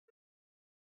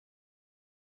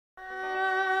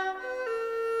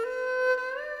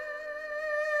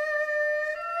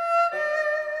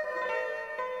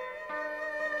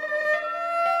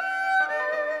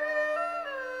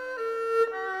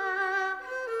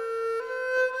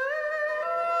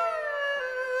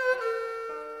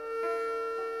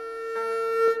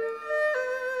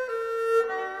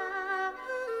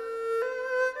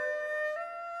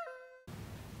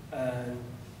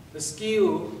the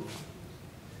skill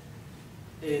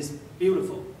is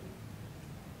beautiful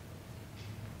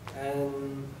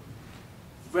and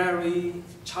very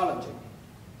challenging.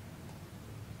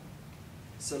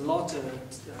 It's a lot of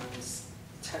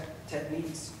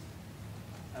techniques.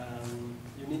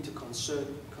 You need to concern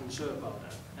about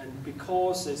that. And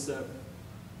because it's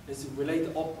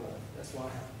related opera, that's why I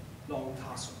have long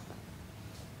tassel.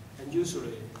 And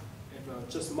usually, if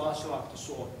just martial art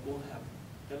sword won't have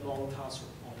that long tassel,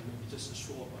 or maybe just a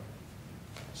short one.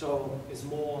 So it's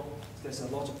more, there's a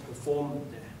lot of performance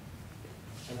there.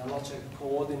 And a lot of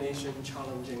coordination,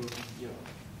 challenging,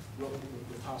 work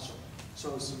with the tassel.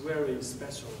 So it's a very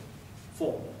special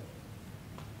form.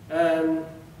 And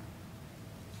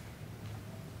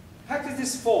practice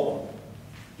this form,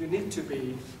 you need to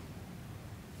be,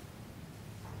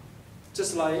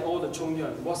 just like all the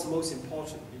Qigong, what's most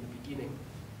important in the beginning?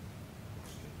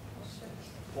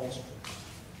 Posture.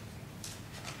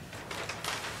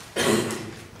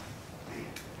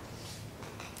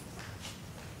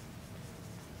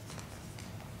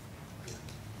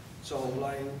 So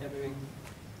like everything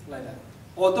like that.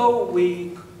 Although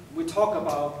we talk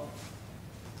about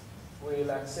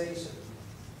relaxation,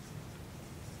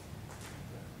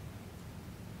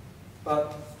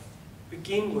 but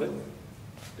begin with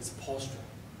is posture.